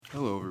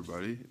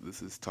everybody.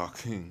 This is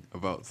talking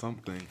about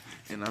something,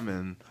 and I'm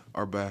in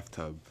our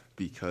bathtub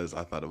because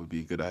I thought it would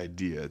be a good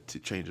idea to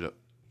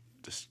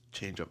just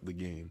change up the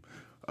game.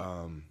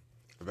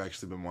 I've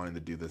actually been wanting to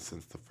do this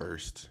since the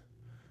first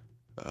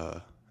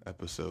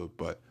episode,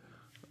 but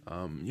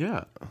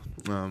yeah,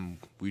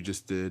 we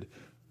just did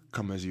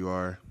 "Come as You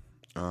Are."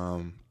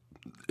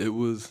 It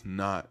was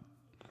not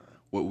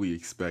what we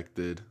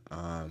expected,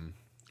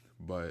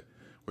 but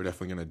we're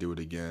definitely gonna do it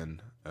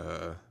again.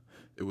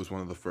 It was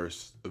one of the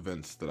first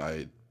events that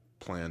I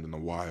planned in a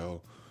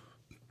while.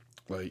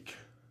 Like,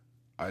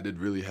 I did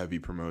really heavy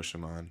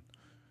promotion on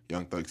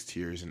Young Thug's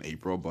Tears in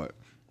April, but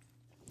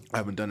I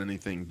haven't done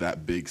anything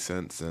that big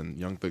since. And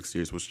Young Thug's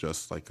Tears was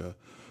just like a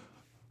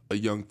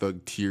Young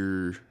Thug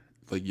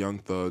Young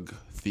Thug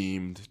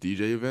themed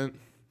DJ event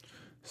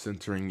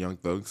centering Young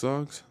Thug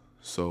songs.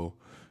 So,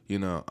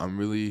 I'm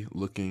really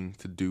looking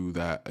to do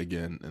that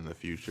again in the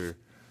future.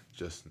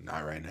 Just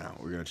not right now.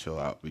 We're gonna chill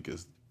out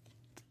because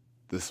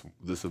this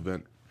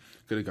event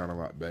could have gone a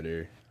lot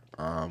better,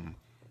 and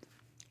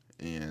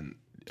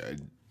I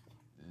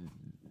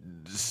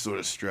just sort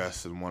of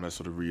stress and want to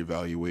sort of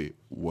reevaluate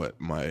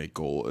what my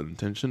goal and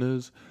intention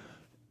is.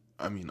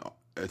 I mean,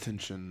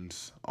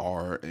 intentions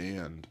are,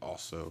 and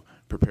also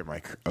prepare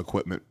my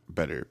equipment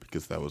better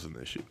because that was an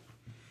issue.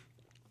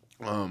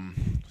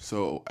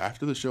 So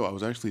after the show, I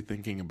was actually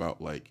thinking about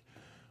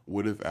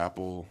what if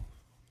Apple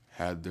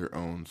had their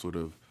own sort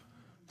of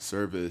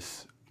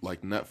service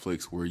like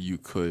Netflix where you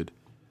could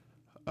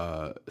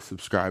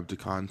subscribe to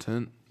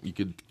content. You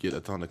could get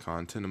a ton of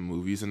content and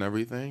movies and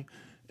everything.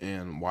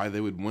 And why they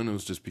would win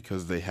was just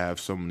because they have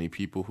so many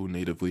people who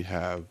natively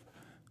have,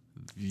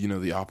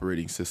 the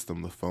operating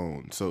system, the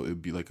phone. So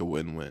it'd be like a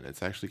win-win.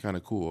 It's actually kind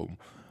of cool.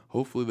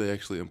 Hopefully they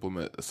actually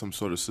implement some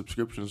sort of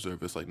subscription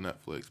service like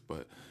Netflix.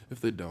 But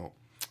if they don't,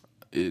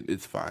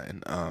 it's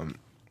fine.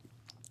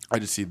 I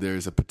just see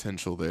there's a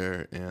potential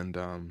there. And,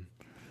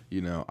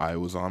 I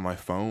was on my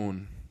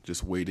phone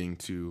just waiting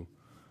to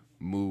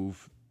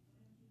move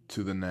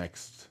to the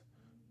next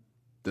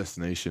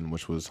destination,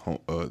 which was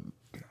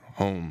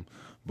home.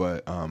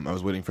 But I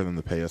was waiting for them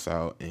to pay us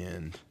out,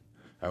 and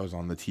I was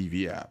on the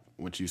TV app,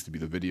 which used to be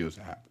the videos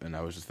app, and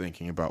I was just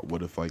thinking about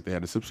what if they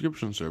had a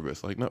subscription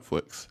service like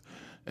Netflix,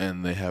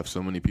 and they have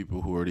so many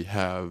people who already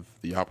have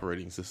the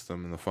operating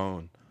system in the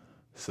phone,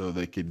 so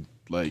they could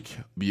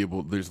be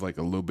able. There's a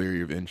low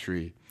barrier of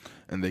entry,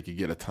 and they could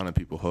get a ton of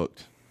people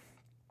hooked.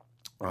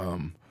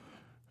 I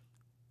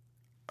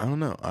don't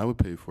know. I would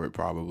pay for it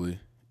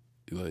probably.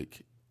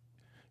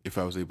 If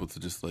I was able to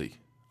just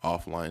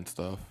offline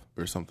stuff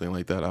or something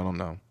like that. I don't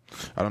know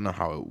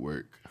how it would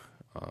work.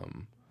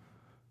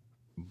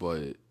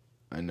 But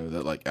I know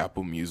that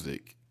Apple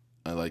Music,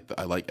 I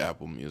like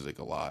Apple Music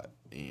a lot,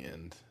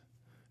 and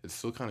it's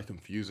still kind of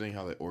confusing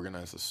how they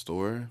organize the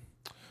store,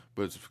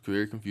 but it's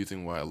very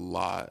confusing how a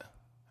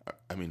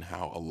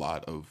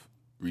lot of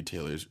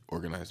retailers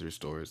organize their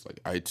stores,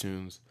 like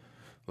iTunes,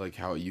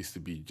 how it used to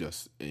be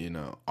just,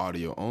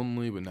 audio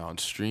only, but now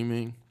it's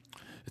streaming.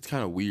 It's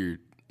kind of weird.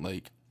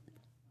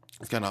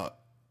 It's kind of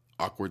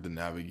awkward to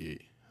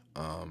navigate.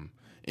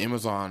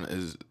 Amazon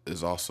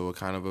is also a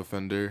kind of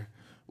offender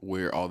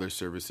where all their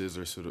services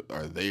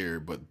are there,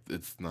 but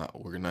it's not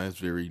organized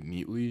very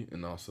neatly,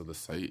 and also the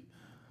site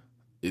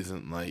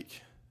isn't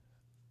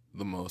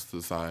the most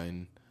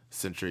design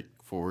centric,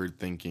 forward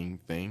thinking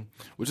thing,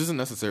 which isn't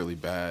necessarily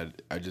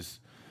bad. I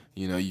just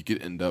you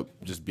could end up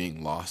just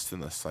being lost in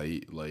the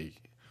site.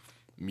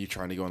 Me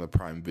trying to go on the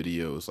Prime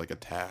Video is a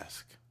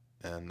task,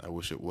 and I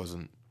wish it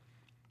wasn't.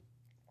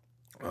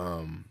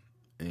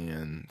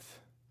 And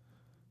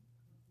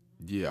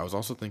yeah, I was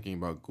also thinking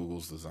about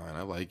Google's design.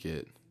 I like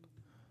it,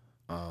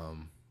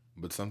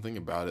 but something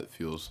about it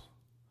feels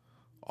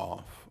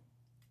off,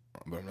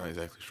 but I'm not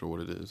exactly sure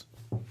what it is.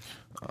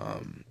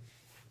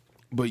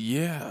 But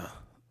yeah,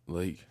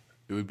 it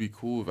would be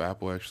cool if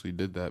Apple actually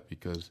did that,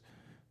 because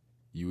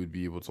you would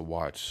be able to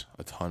watch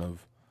a ton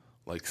of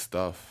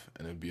stuff,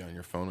 and it'd be on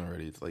your phone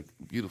already. It's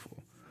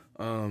beautiful.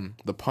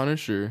 The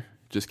Punisher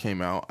just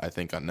came out, I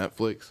think, on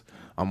Netflix.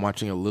 I'm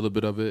watching a little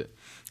bit of it.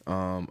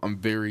 I'm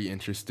very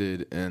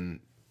interested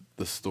in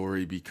the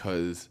story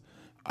because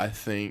I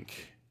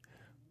think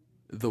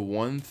the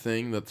one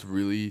thing that's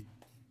really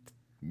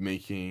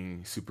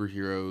making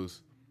superhero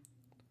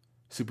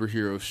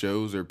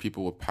shows or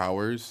people with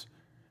powers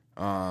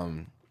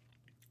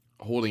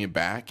holding it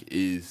back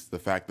is the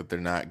fact that they're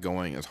not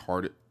going as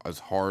hard as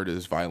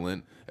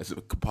violent as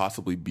it could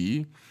possibly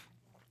be,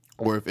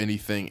 or if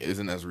anything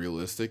isn't as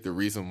realistic. The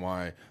reason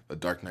why The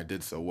Dark Knight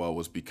did so well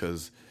was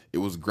because it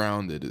was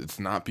grounded. It's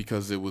not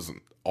because it was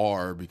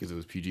R, because it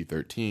was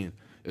PG-13.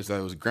 It's that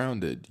it was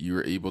grounded. You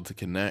were able to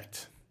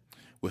connect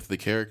with the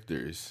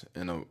characters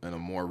in a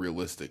more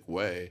realistic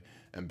way.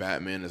 And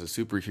Batman is a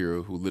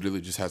superhero who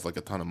literally just has a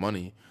ton of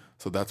money,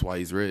 so that's why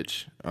he's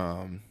rich.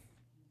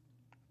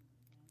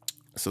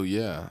 So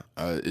yeah,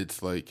 it's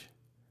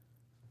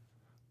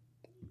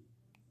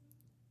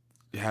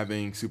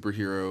having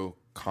superhero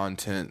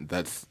content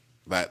that's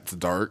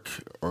dark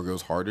or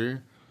goes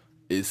harder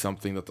is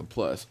something that's a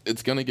plus.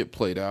 It's gonna get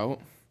played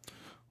out,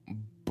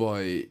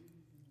 but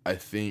I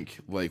think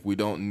like we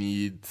don't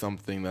need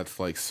something that's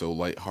like so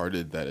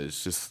lighthearted that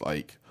it's just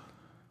like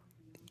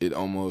it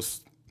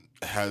almost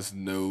has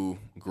no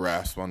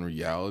grasp on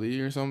reality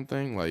or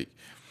something. Like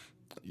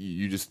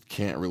you just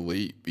can't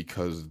relate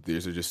because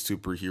these are just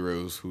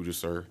superheroes who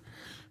just are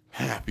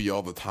happy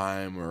all the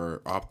time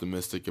or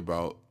optimistic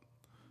about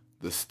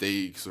the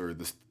stakes, or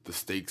the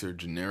stakes are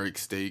generic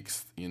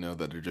stakes,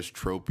 that are just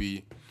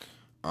tropey.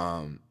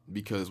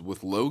 Because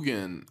with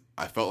Logan,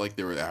 I felt like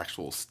there were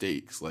actual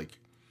stakes. Like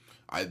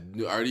I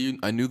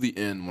knew the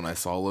end when I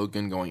saw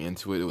Logan going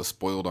into it. It was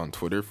spoiled on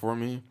Twitter for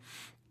me.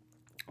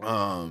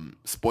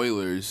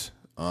 Spoilers.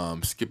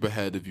 Skip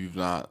ahead if you've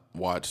not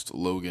watched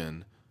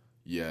Logan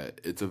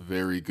yet. It's a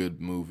very good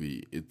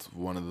movie. It's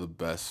one of the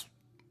best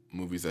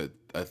movies that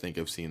I think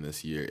I've seen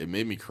this year. It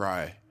made me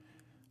cry.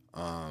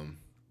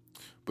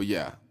 But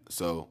yeah,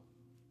 so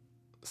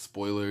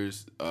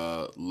spoilers,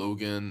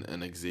 Logan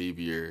and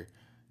Xavier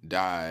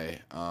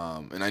die.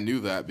 And I knew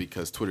that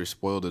because Twitter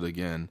spoiled it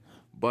again.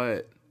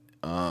 But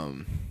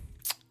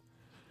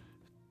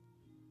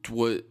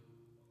what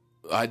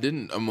I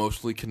didn't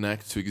emotionally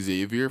connect to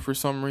Xavier for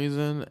some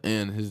reason,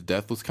 and his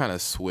death was kind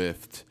of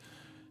swift,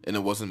 and it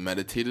wasn't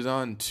meditated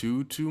on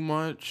too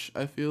much,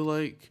 I feel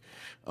like.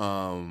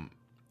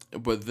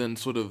 But then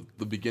sort of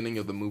the beginning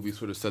of the movie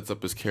sort of sets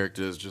up his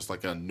character as just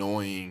like an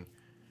annoying,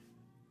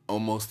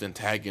 almost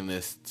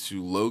antagonist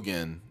to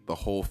Logan the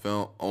whole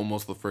film,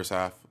 almost the first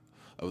half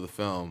of the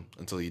film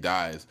until he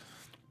dies.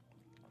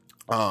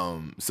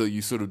 So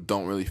you sort of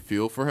don't really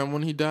feel for him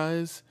when he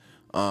dies.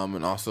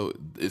 And also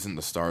isn't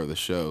the star of the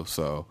show,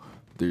 so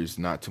there's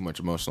not too much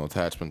emotional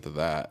attachment to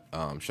that.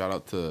 Shout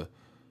out to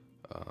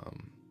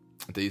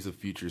Days of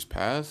Futures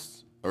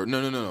Past, or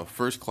no,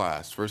 First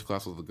Class. First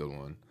Class was a good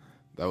one.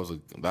 I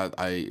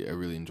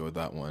really enjoyed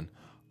that one.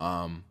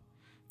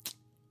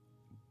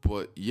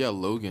 But yeah,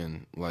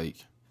 Logan,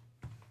 like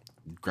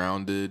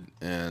grounded,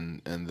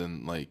 and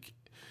then like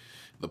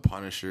the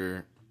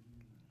Punisher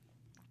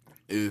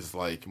is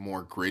like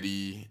more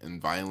gritty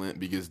and violent,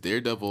 because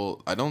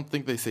Daredevil, I don't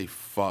think they say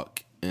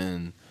fuck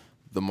in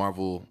the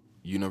Marvel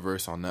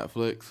universe on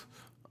Netflix.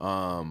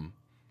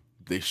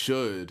 They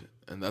should,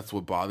 and that's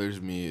what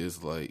bothers me,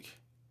 is like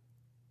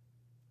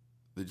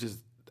they just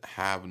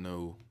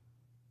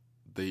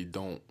they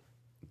don't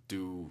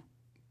do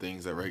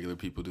things that regular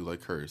people do,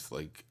 like curse,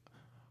 like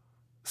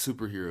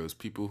superheroes,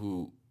 people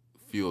who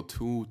feel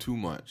too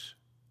much.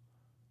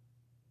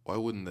 Why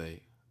wouldn't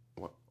they?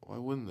 Why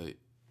wouldn't they?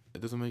 It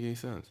doesn't make any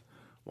sense.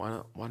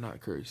 Why not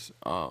curse?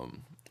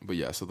 But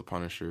yeah, so the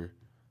Punisher,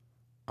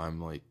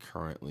 I'm like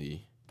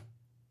currently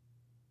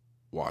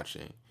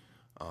watching.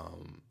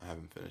 I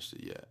haven't finished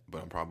it yet,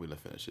 but I'm probably gonna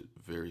finish it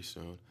very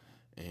soon.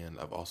 And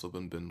I've also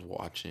been binge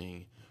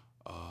watching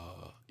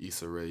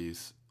Issa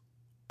Rae's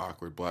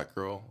Awkward Black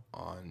Girl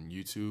on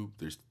YouTube.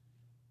 There's,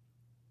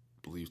 I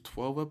believe,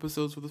 12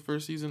 episodes for the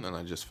first season, and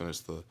I just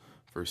finished the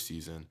first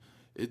season.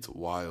 It's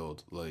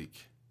wild.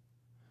 Like,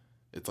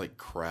 it's like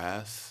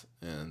crass,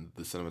 and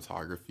the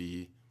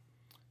cinematography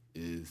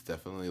is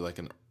definitely like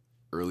an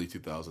early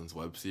 2000s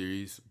web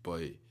series,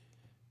 but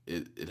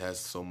it has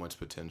so much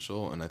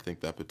potential, and I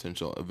think that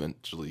potential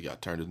eventually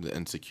got turned into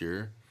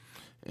Insecure.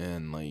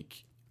 And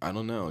like, I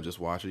don't know, just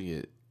watching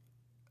it,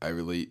 I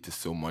relate to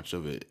so much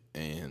of it,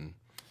 and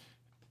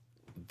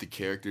the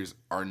characters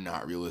are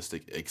not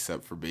realistic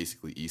except for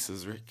basically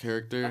Issa's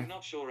character. I'm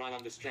not sure I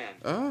understand.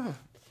 I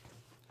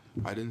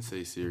didn't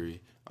say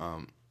Siri.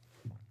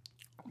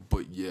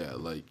 But yeah,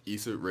 like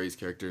Issa Rae's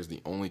character is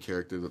the only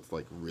character that's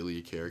like really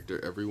a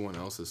character. Everyone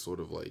else is sort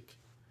of like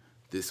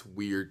this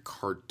weird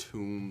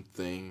cartoon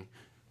thing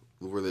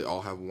where they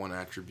all have one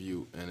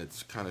attribute, and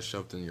it's kind of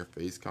shoved in your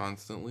face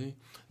constantly.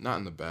 Not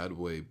in a bad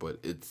way, but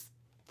it's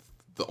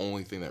the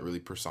only thing that really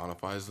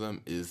personifies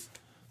them is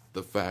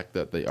the fact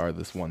that they are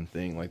this one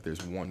thing. Like,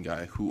 there's one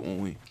guy who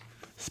only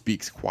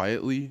speaks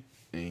quietly,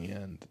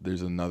 and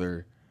there's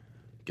another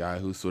guy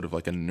who's sort of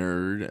like a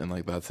nerd, and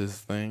like that's his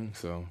thing.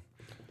 So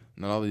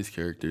not all these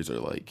characters are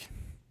like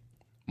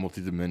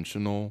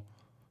multidimensional,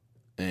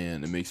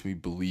 and it makes me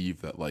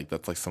believe that like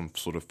that's like some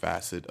sort of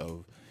facet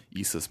of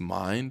Issa's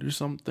mind or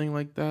something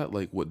like that,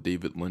 like what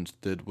David Lynch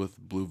did with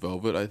Blue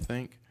Velvet, I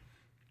think.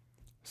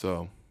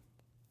 So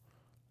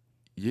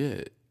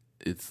yeah,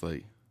 it's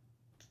like,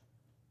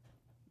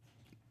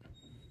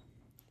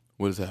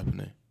 what is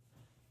happening?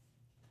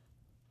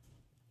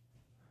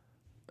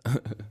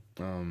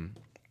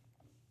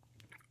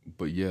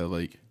 But yeah,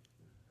 like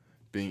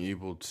being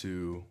able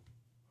to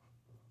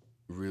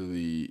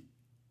really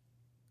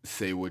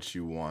say what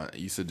you want.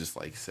 Issa just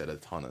like said a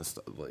ton of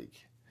stuff,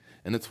 like,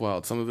 and it's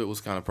wild. Some of it was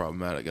kind of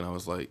problematic, and I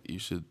was like, you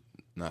should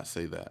not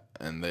say that.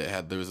 And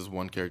there was this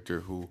one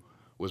character who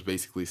was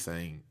basically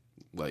saying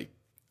like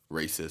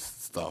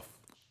racist stuff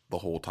the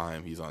whole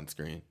time he's on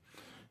screen,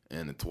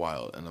 and it's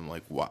wild. And I'm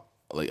like, what?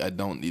 Like, I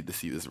don't need to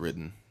see this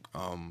written.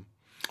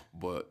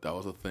 But that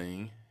was a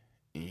thing,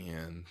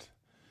 and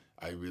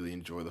I really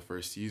enjoy the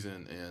first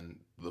season, and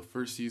the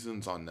first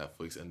season's on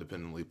Netflix,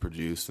 independently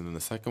produced, and then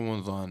the second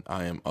one's on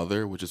I Am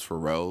Other, which is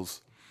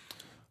Pharrell's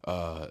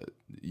uh,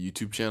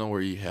 YouTube channel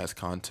where he has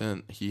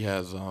content. He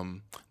has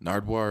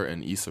Nardwar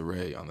and Issa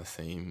Rae on the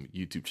same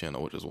YouTube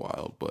channel, which is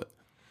wild. But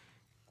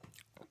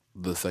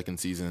the second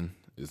season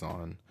is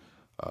on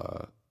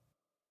uh,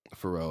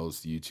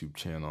 Pharrell's YouTube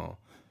channel,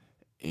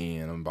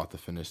 and I'm about to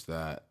finish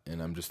that.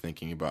 And I'm just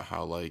thinking about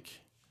how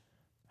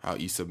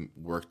Issa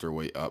worked her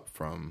way up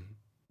from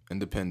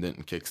independent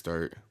and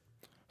Kickstart.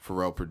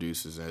 Pharrell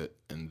produces it,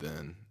 and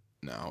then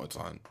now it's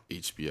on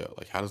HBO.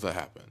 Like, how does that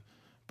happen?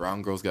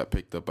 Brown Girls got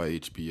picked up by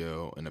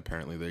HBO, and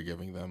apparently they're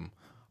giving them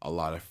a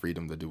lot of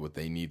freedom to do what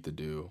they need to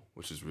do,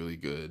 which is really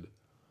good.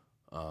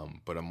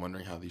 But I'm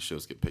wondering how these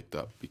shows get picked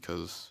up,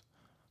 because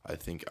I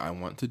think I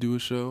want to do a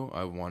show.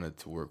 I wanted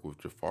to work with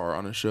Jafar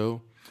on a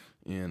show,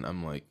 and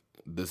I'm like,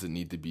 does it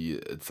need to be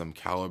at some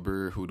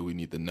caliber? Who do we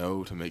need to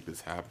know to make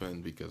this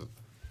happen? Because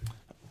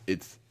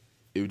it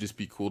would just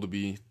be cool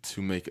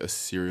to make a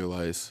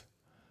serialized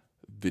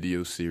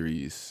video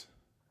series.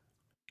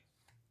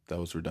 That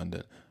was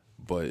redundant,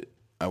 but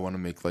I want to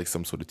make like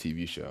some sort of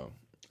TV show,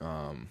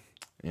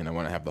 and I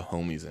want to have the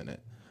homies in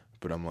it.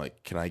 But I'm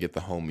like, can I get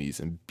the homies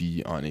and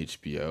be on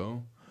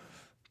HBO?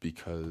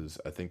 Because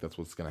I think that's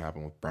what's gonna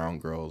happen with Brown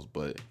Girls.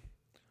 But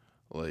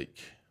like,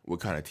 what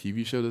kind of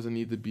TV show does it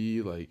need to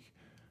be? Like,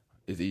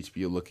 is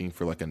HBO looking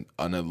for like an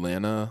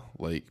Atlanta?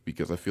 Like,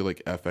 because I feel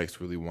like FX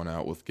really won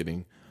out with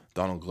getting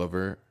Donald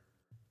Glover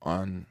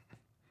on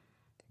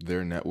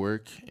their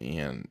network,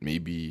 and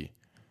maybe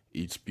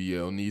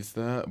HBO needs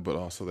that, but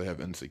also they have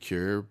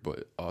Insecure,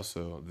 but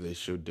also they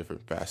show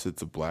different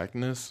facets of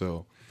blackness.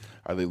 So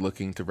are they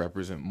looking to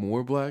represent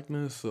more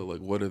blackness? So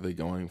like, what are they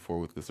going for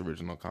with this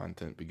original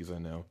content? Because I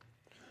know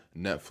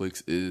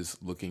Netflix is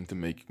looking to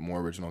make more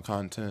original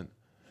content,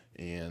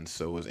 and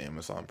so is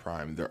Amazon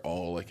Prime. They're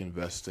all like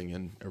investing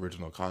in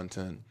original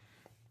content.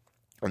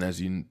 And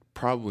as you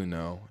probably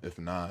know, if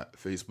not,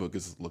 Facebook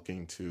is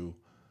looking to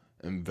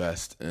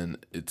invest in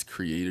its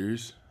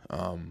creators,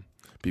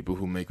 people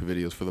who make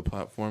videos for the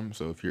platform.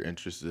 So if you're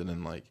interested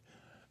in like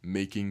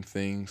making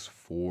things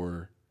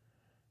for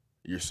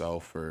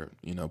yourself, or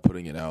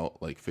putting it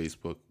out, like,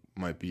 Facebook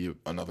might be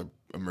another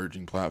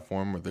emerging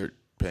platform where they're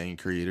paying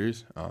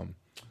creators.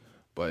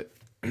 But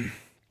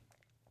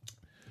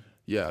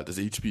yeah, does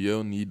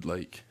HBO need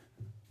like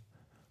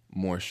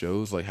more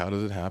shows? Like, how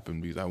does it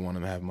happen? Because I want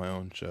to have my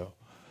own show,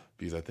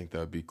 because I think that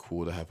would be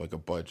cool to have like a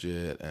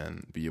budget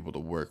and be able to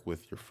work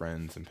with your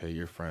friends and pay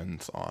your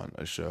friends on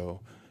a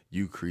show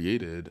you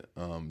created,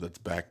 that's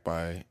backed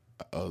by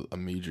a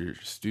major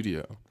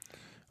studio.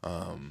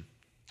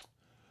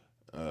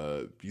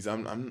 Because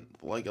I'm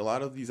like, a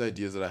lot of these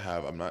ideas that I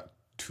have, I'm not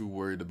too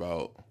worried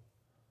about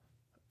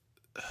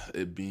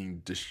it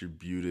being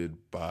distributed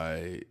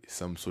by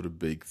some sort of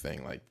big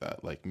thing like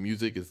that. Like,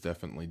 music is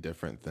definitely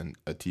different than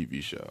a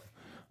TV show.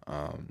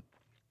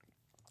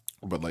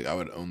 But like, I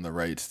would own the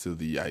rights to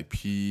the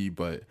IP,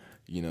 but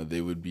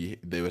they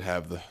would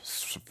have the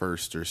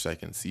first or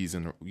second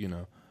season,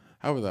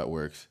 however that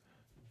works.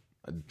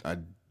 I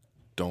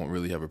don't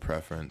really have a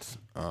preference.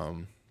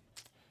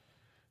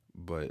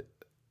 But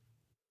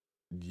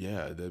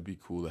yeah, that'd be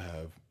cool to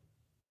have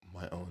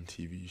my own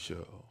TV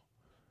show.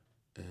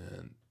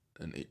 And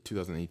in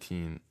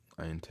 2018,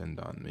 I intend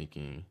on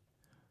making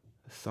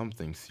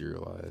something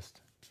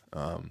serialized.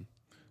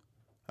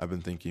 I've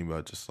been thinking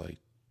about just like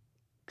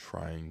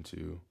trying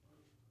to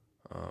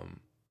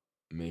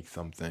make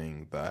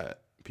something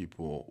that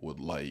people would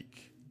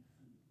like,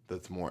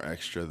 that's more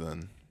extra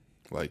than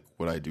like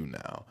what I do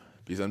now,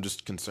 because I'm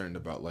just concerned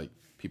about like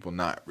people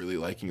not really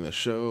liking the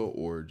show,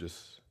 or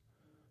just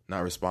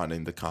not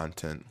responding to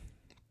content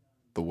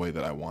the way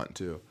that I want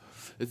to.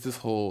 It's this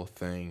whole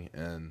thing,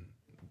 and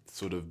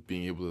sort of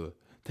being able to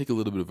take a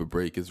little bit of a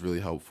break is really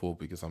helpful,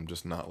 because I'm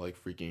just not like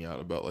freaking out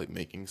about like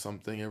making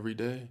something every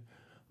day.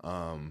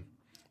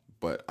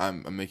 But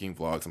I'm making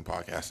vlogs and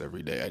podcasts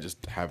every day. I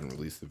just haven't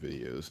released the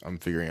videos. I'm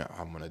figuring out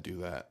how I'm going to do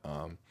that.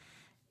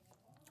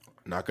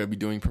 Not going to be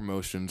doing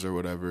promotions or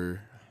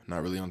whatever.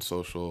 Not really on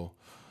social.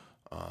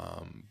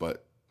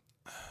 But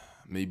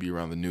maybe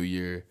around the new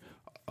year,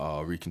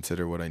 I'll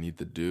reconsider what I need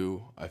to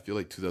do. I feel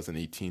like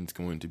 2018 is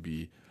going to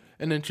be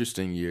an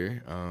interesting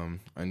year.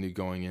 I knew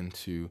going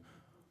into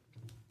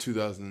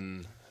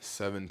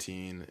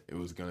 2017, it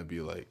was going to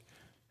be like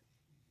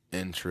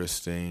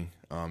interesting,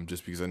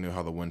 just because I knew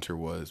how the winter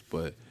was.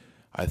 But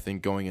I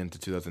think going into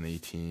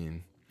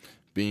 2018,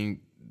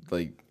 being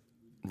like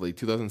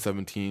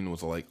 2017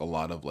 was like a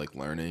lot of like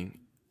learning,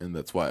 and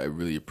that's why I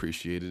really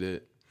appreciated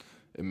it.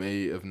 It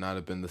may have not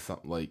have been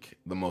the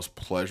most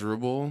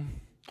pleasurable,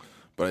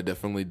 but I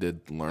definitely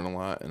did learn a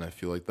lot, and I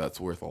feel like that's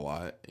worth a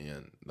lot.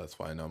 And that's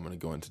why I know I'm going to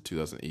go into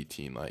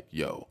 2018 like,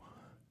 yo,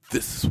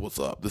 this is what's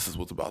up. This is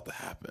what's about to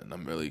happen.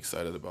 I'm really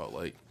excited about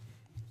like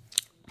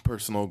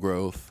personal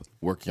growth,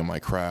 working on my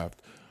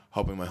craft,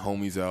 helping my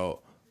homies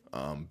out,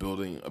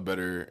 building a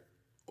better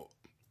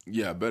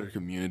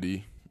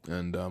community,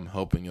 and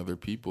helping other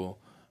people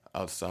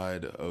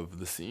outside of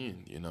the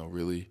scene,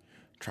 really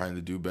trying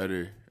to do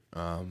better.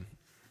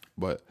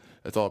 But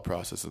it's all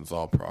process and it's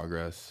all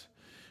progress.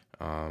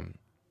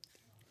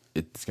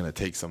 It's gonna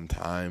take some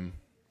time,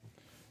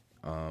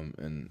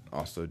 and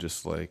also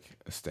just like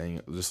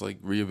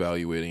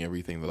reevaluating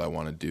everything that I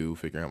want to do,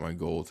 figuring out my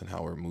goals and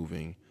how we're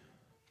moving,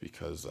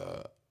 because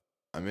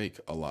I make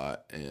a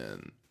lot,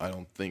 and I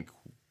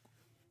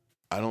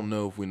don't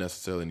know if we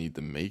necessarily need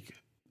to make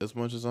as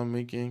much as I'm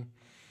making.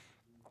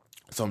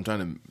 So I'm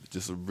trying to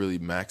just really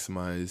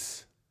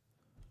maximize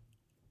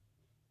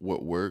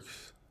what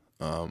works.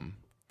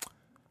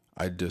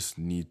 I just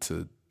need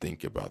to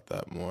think about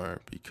that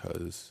more,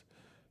 because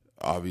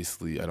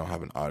obviously I don't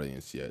have an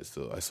audience yet,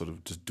 so I sort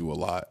of just do a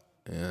lot,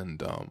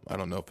 and I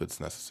don't know if it's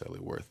necessarily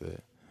worth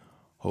it.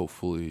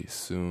 Hopefully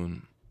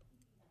soon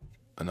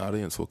an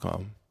audience will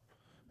come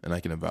and I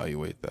can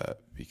evaluate that,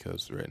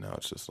 because right now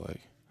it's just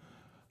like,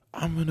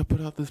 I'm going to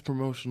put out this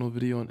promotional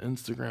video on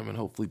Instagram and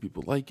hopefully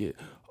people like it.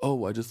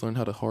 Oh, I just learned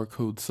how to hard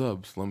code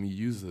subs. Let me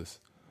use this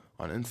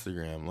on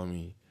Instagram. Let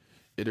me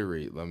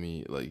iterate.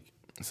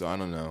 So I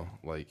don't know,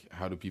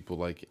 how do people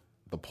like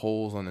the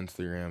polls on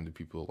Instagram? Do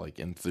people like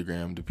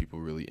Instagram? Do people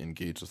really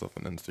engage with stuff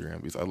on Instagram?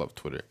 Because I love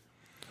Twitter.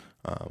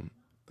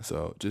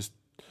 So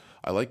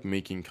I like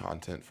making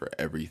content for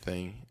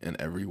everything and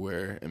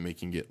everywhere, and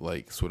making it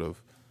sort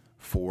of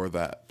for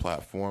that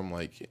platform.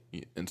 Like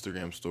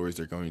Instagram stories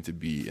are going to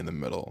be in the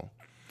middle,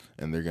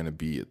 and they're going to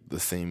be the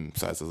same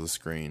size as the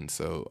screen.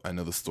 So I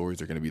know the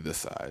stories are going to be this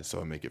size,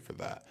 so I make it for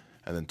that.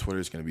 And then Twitter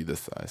is going to be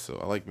this size. So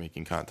I like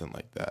making content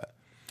like that,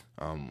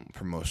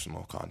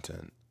 promotional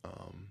content.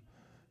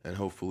 And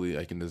hopefully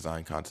I can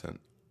design content,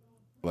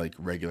 like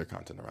regular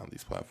content around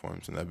these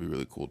platforms, and that'd be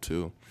really cool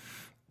too.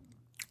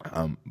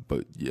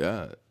 But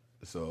yeah,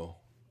 so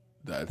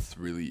that's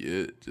really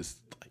it. Just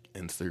like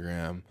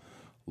Instagram,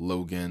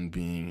 Logan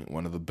being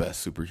one of the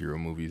best superhero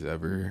movies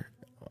ever.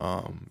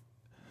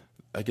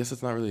 I guess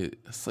it's not really,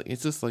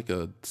 it's just like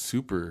a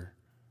super,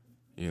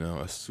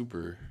 not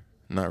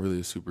really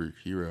a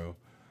superhero,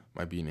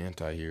 might be an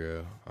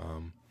anti-hero.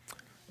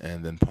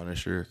 And then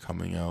Punisher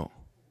coming out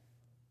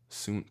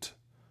soon,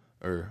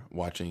 or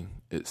watching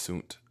it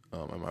soon.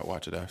 I might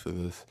watch it after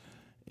this.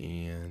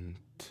 And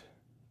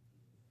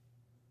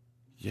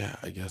yeah,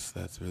 I guess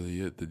that's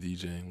really it. The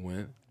DJing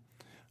went.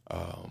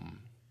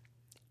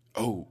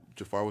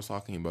 Jafar was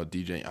talking about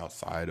DJing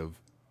outside of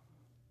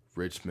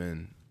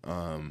Richmond,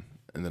 and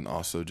then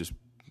also just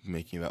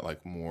making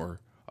that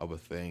more of a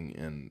thing.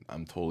 And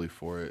I'm totally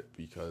for it,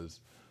 because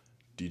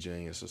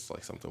DJing is just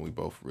something we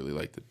both really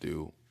like to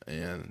do.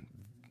 And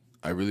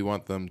I really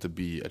want them to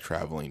be a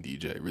traveling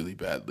DJ really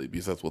badly,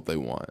 because that's what they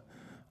want.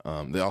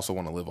 They also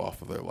want to live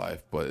off of their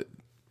life, but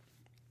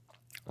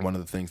one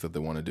of the things that they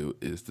want to do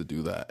is to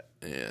do that.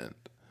 And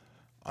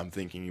I'm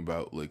thinking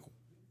about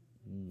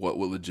what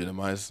will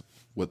legitimize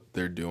what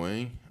they're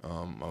doing.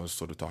 I was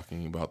sort of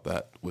talking about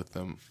that with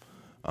them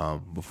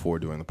before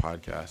doing the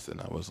podcast, and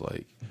I was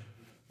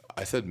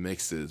I said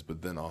mixes,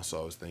 but then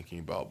also I was thinking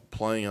about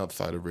playing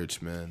outside of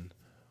Richmond,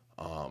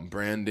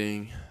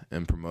 branding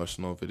and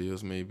promotional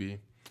videos maybe.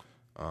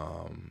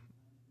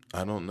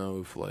 I don't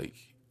know if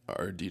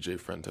our DJ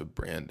friends have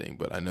branding,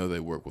 but I know they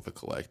work with a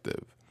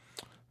collective.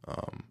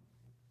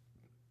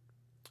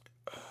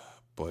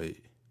 But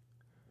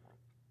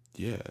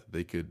yeah,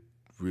 they could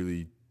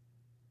really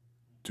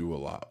do a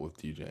lot with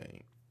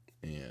DJing,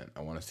 and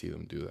I want to see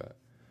them do that.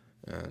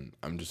 And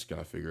I'm just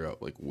gonna figure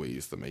out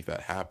ways to make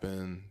that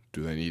happen.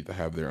 Do they need to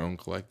have their own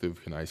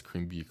collective? Can Ice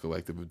Cream be a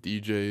collective of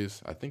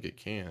DJs? I think it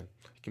can.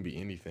 It can be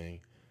anything.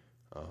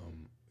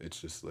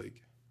 It's just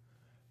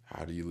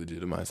how do you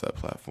legitimize that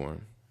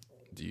platform?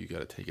 Do you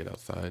gotta take it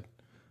outside?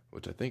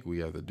 Which I think we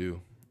have to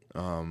do.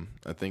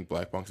 I think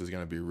Black Bunks is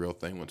going to be a real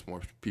thing once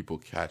more people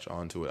catch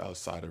on to it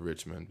outside of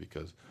Richmond,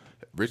 because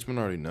Richmond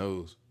already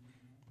knows.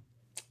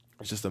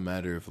 It's just a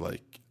matter of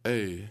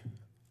hey,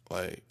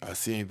 I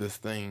see this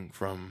thing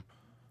from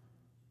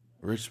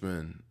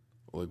Richmond.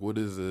 What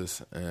is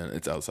this? And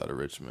it's outside of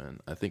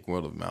Richmond. I think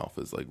word of mouth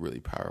is really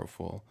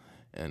powerful.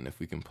 And if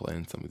we can play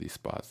in some of these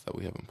spots that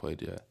we haven't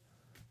played yet,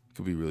 it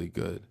could be really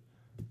good.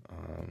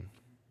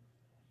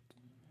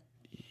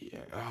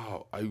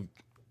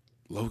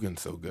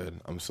 Logan's so good.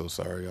 I'm so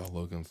sorry, y'all.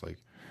 Logan's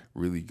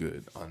really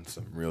good on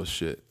some real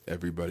shit.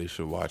 Everybody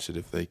should watch it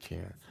if they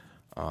can.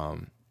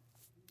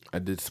 I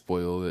did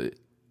spoil it,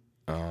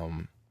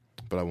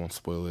 but I won't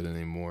spoil it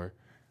anymore.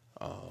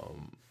 I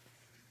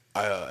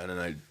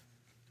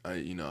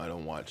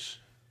don't watch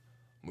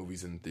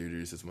movies in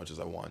theaters as much as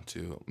I want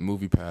to.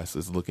 Movie Pass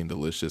is looking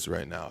delicious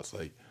right now. It's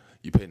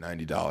you pay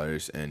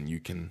 $90 and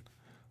you can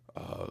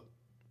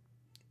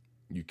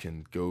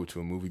go to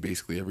a movie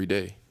basically every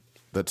day.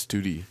 That's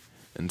 2D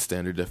in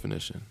standard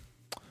definition,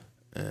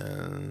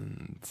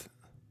 and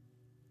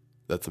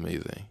that's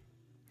amazing.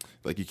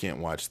 You can't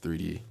watch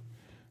 3D.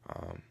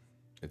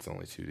 It's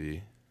only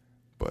 2D,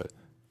 but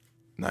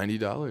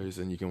 $90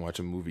 and you can watch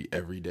a movie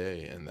every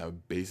day, and that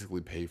would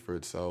basically pay for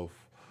itself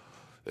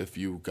if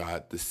you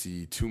got to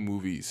see 2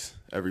 movies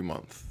every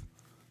month,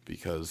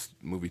 because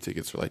movie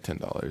tickets are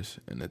 $10,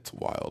 and it's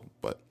wild.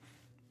 But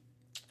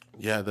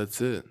yeah, that's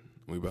it.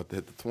 We about to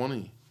hit the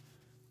 20.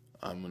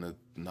 I'm going to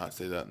not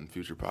say that in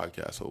future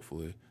podcasts,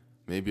 hopefully.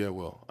 Maybe I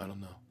will. I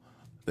don't know.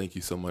 Thank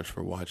you so much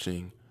for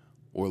watching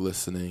or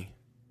listening.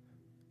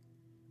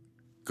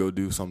 Go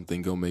do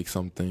something. Go make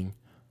something.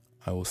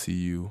 I will see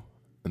you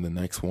in the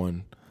next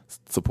one.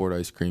 Support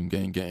Ice Cream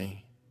Gang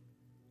Gang.